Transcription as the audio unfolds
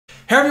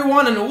Hey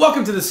everyone, and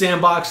welcome to the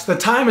Sandbox. The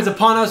time is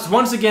upon us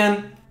once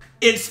again.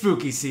 It's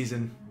spooky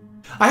season.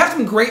 I have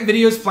some great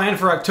videos planned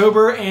for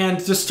October, and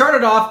to start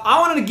it off, I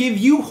wanted to give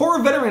you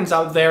horror veterans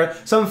out there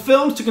some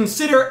films to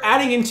consider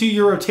adding into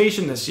your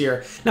rotation this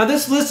year. Now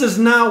this list is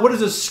not what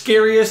is the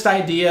scariest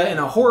idea in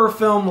a horror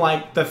film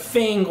like The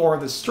Thing or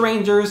The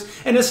Strangers,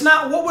 and it's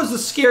not what was the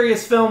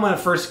scariest film when it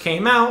first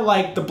came out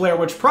like The Blair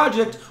Witch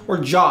Project or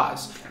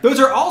Jaws. Those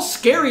are all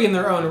scary in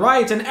their own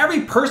right, and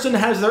every person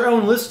has their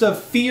own list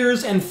of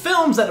fears and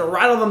films that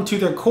rattle them to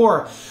their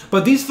core.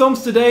 But these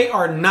films today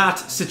are not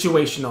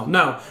situational.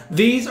 No,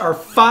 these are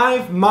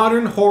 5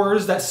 modern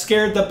horrors that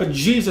scared the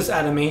bejesus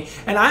out of me,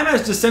 and I'm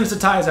as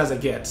desensitized as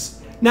it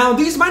gets. Now,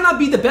 these might not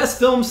be the best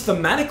films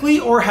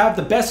thematically or have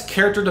the best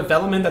character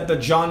development that the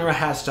genre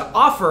has to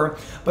offer,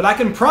 but I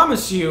can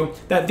promise you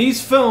that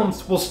these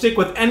films will stick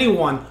with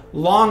anyone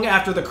long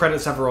after the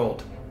credits have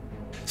rolled.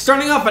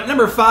 Starting off at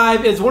number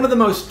 5 is one of the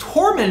most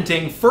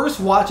tormenting first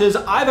watches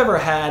I've ever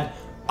had,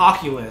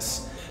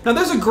 Oculus. Now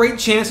there's a great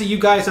chance that you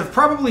guys have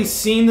probably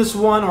seen this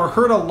one or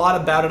heard a lot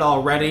about it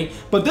already,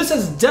 but this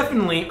has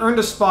definitely earned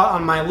a spot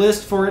on my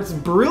list for its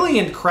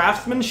brilliant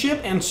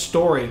craftsmanship and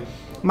story.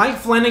 Mike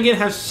Flanagan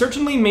has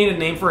certainly made a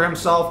name for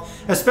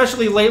himself,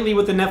 especially lately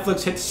with the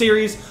Netflix hit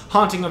series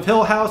Haunting of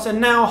Hill House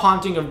and now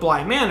Haunting of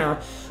Bly Manor,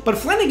 but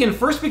Flanagan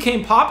first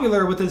became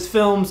popular with his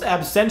films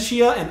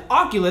Absentia and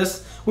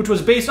Oculus, which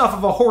was based off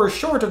of a horror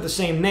short of the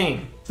same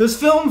name. This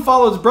film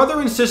follows brother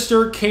and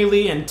sister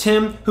Kaylee and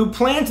Tim, who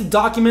plan to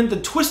document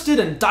the twisted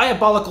and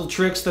diabolical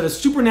tricks that a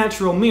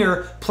supernatural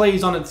mirror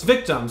plays on its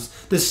victims,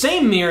 the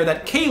same mirror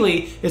that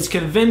Kaylee is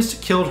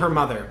convinced killed her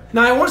mother.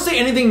 Now I won't say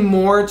anything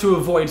more to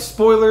avoid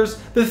spoilers.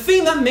 The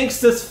thing that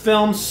makes this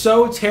film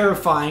so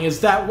terrifying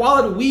is that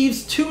while it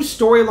weaves 2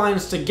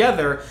 storylines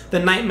together, the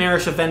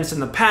nightmarish events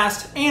in the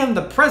past and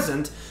the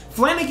present,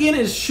 Flanagan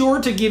is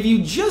sure to give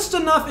you just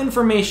enough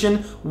information,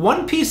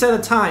 one piece at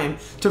a time,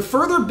 to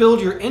further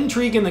build your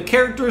intrigue in the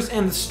characters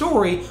and the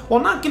story while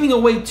not giving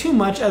away too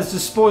much as to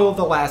spoil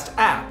the last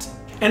act.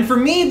 And for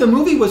me, the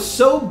movie was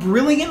so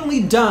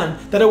brilliantly done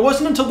that it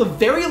wasn't until the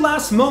very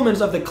last moments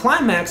of the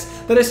climax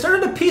that I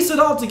started to piece it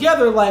all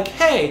together like,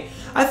 hey,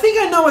 I think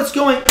I know what's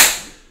going.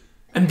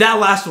 And that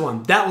last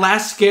one, that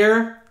last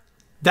scare,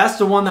 that's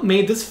the one that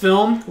made this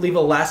film leave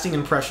a lasting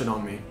impression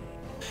on me.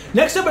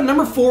 Next up at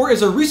number 4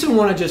 is a recent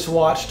one I just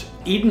watched,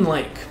 Eden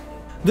Lake.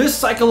 This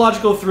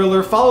psychological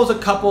thriller follows a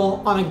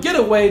couple on a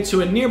getaway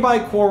to a nearby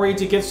quarry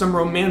to get some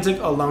romantic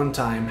alone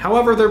time.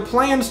 However, their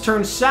plans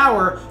turn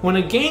sour when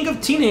a gang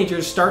of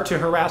teenagers start to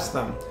harass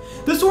them.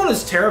 This one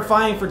is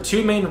terrifying for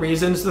 2 main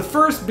reasons, the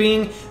first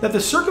being that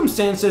the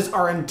circumstances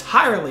are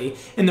entirely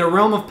in the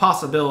realm of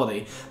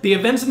possibility. The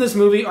events in this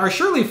movie are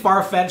surely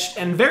far-fetched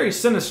and very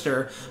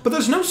sinister, but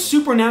there's no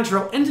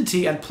supernatural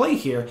entity at play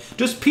here,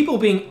 just people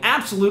being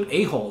absolute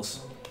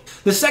a-holes.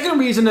 The second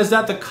reason is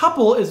that the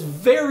couple is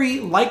very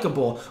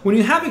likable. When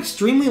you have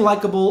extremely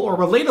likable or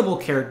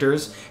relatable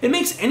characters, it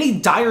makes any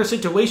dire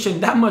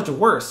situation that much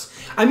worse.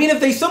 I mean,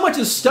 if they so much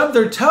as stub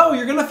their toe,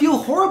 you're gonna feel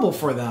horrible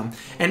for them.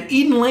 And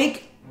Eden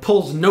Lake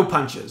pulls no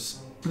punches.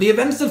 The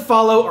events that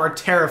follow are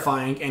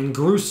terrifying and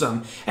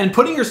gruesome, and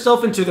putting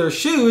yourself into their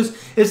shoes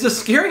is the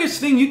scariest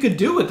thing you could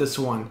do with this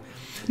one.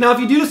 Now, if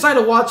you do decide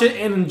to watch it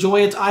and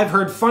enjoy it, I've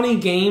heard Funny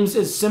Games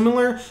is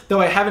similar,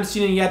 though I haven't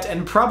seen it yet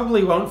and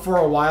probably won't for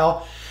a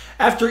while.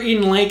 After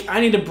Eden Lake, I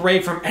need a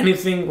break from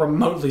anything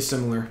remotely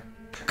similar.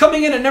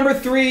 Coming in at number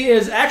 3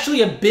 is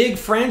actually a big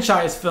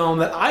franchise film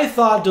that I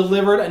thought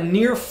delivered a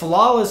near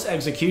flawless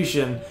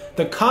execution,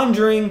 The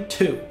Conjuring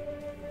 2.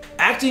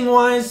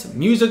 Acting-wise,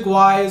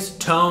 music-wise,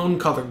 tone,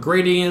 color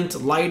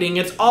gradient, lighting,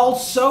 it's all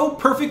so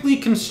perfectly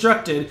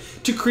constructed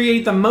to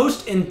create the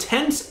most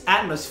intense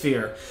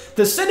atmosphere.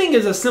 The setting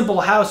is a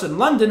simple house in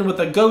London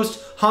with a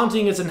ghost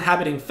haunting its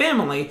inhabiting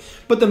family,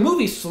 but the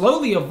movie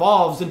slowly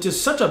evolves into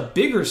such a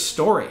bigger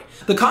story.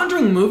 The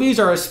Conjuring movies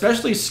are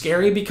especially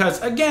scary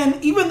because, again,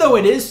 even though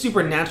it is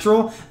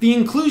supernatural, the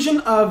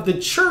inclusion of the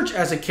church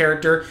as a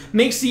character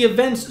makes the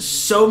events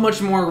so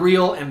much more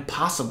real and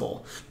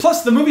possible.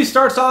 Plus, the movie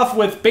starts off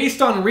with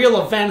based on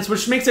real events,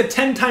 which makes it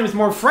 10 times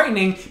more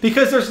frightening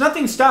because there's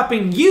nothing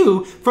stopping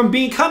you from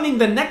becoming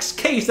the next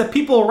case that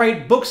people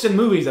write books and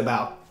movies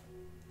about.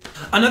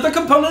 Another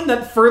component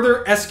that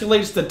further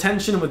escalates the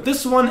tension with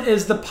this one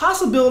is the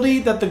possibility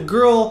that the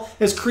girl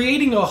is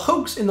creating a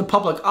hoax in the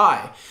public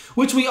eye,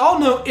 which we all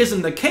know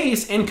isn't the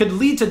case and could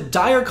lead to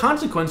dire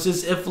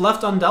consequences if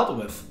left undealt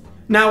with.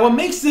 Now, what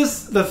makes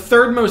this the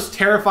 3rd most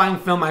terrifying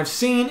film I've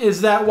seen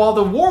is that while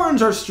the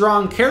Warrens are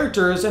strong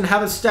characters and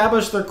have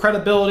established their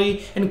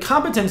credibility and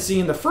competency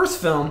in the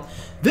first film,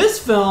 this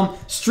film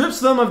strips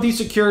them of these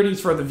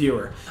securities for the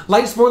viewer.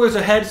 Light spoilers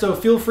ahead, so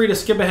feel free to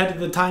skip ahead to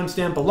the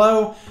timestamp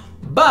below.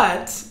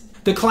 But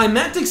the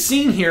climactic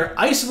scene here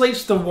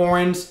isolates the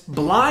Warrens,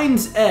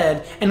 blinds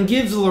Ed, and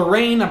gives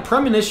Lorraine a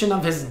premonition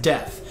of his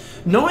death.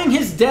 Knowing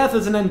his death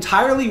is an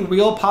entirely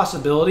real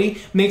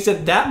possibility makes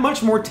it that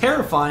much more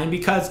terrifying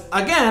because,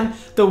 again,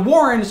 the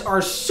Warrens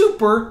are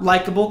super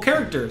likable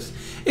characters.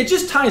 It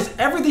just ties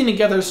everything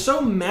together so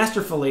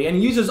masterfully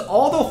and uses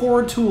all the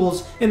horror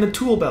tools in the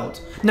tool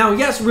belt. Now,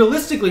 yes,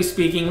 realistically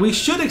speaking, we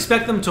should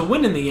expect them to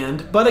win in the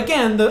end, but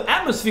again, the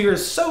atmosphere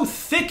is so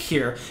thick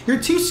here, you're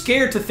too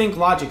scared to think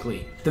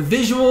logically. The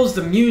visuals,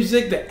 the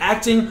music, the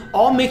acting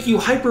all make you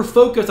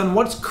hyper-focused on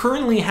what's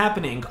currently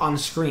happening on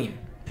screen.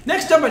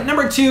 Next up at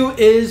number 2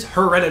 is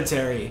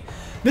Hereditary.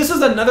 This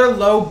is another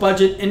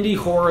low-budget indie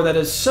horror that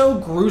is so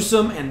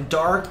gruesome and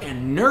dark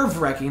and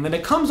nerve-wracking that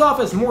it comes off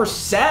as more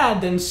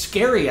sad than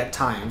scary at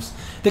times.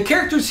 The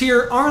characters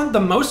here aren't the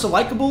most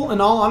likable,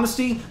 in all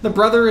honesty. The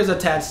brother is a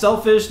tad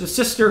selfish, the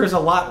sister is a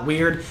lot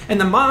weird,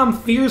 and the mom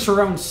fears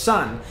her own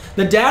son.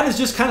 The dad is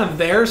just kind of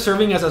there,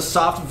 serving as a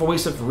soft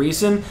voice of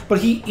reason,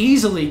 but he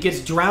easily gets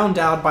drowned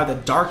out by the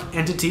dark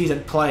entities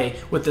at play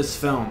with this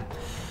film.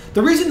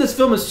 The reason this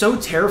film is so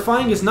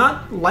terrifying is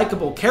not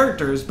likable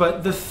characters,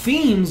 but the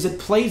themes it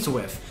plays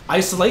with.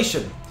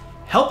 Isolation,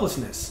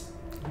 helplessness,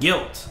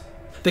 guilt.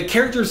 The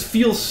characters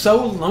feel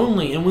so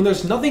lonely, and when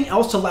there's nothing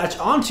else to latch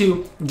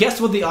onto,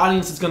 guess what the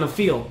audience is going to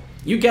feel?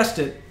 You guessed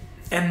it.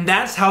 And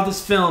that's how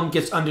this film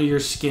gets under your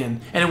skin.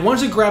 And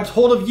once it grabs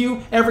hold of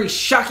you, every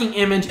shocking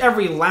image,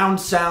 every loud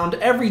sound,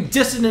 every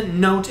dissonant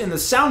note in the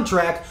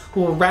soundtrack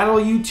will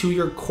rattle you to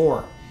your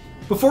core.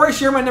 Before I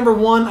share my number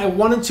 1, I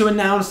wanted to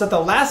announce that the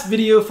last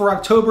video for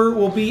October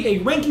will be a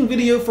ranking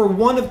video for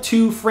one of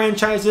 2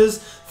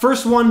 franchises,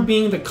 first one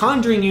being the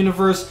Conjuring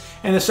universe,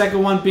 and the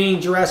second one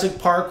being Jurassic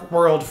Park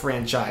World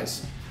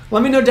franchise.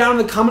 Let me know down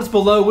in the comments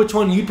below which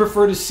one you'd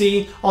prefer to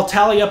see. I'll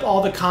tally up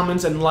all the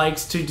comments and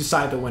likes to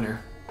decide the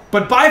winner.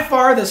 But by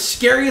far the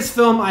scariest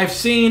film I've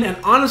seen and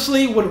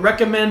honestly would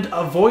recommend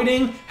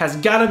avoiding has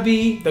gotta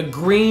be The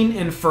Green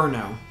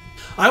Inferno.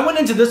 I went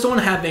into this one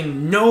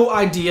having no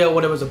idea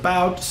what it was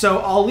about, so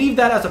I'll leave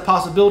that as a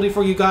possibility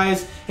for you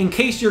guys in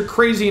case you're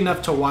crazy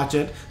enough to watch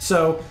it,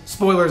 so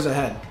spoilers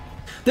ahead.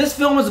 This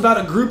film is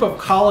about a group of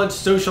college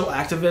social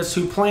activists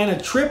who plan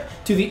a trip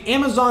to the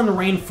Amazon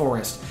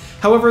rainforest.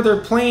 However,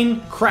 their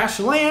plane crash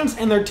lands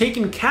and they're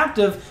taken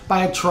captive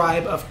by a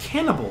tribe of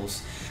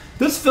cannibals.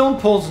 This film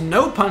pulls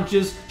no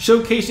punches,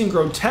 showcasing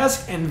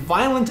grotesque and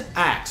violent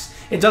acts.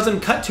 It doesn't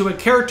cut to a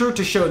character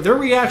to show their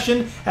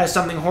reaction as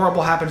something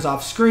horrible happens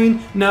off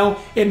screen. No,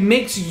 it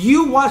makes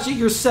you watch it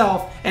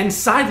yourself and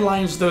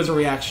sidelines those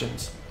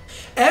reactions.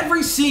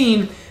 Every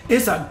scene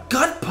is a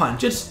gut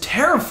punch. It's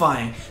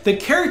terrifying. The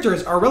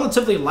characters are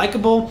relatively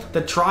likable,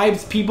 the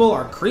tribe's people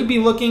are creepy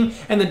looking,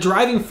 and the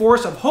driving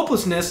force of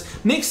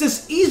hopelessness makes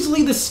this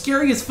easily the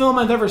scariest film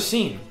I've ever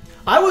seen.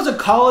 I was a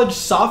college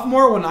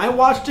sophomore when I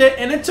watched it,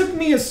 and it took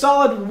me a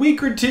solid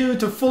week or 2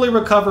 to fully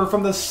recover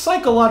from the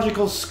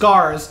psychological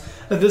scars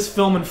that this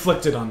film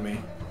inflicted on me.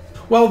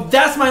 Well,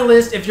 that's my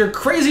list. If you're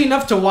crazy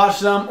enough to watch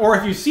them, or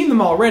if you've seen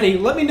them already,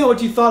 let me know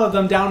what you thought of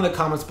them down in the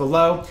comments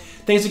below.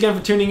 Thanks again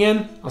for tuning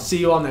in. I'll see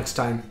you all next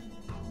time.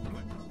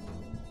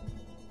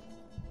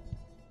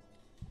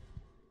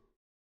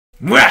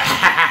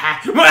 Mwah!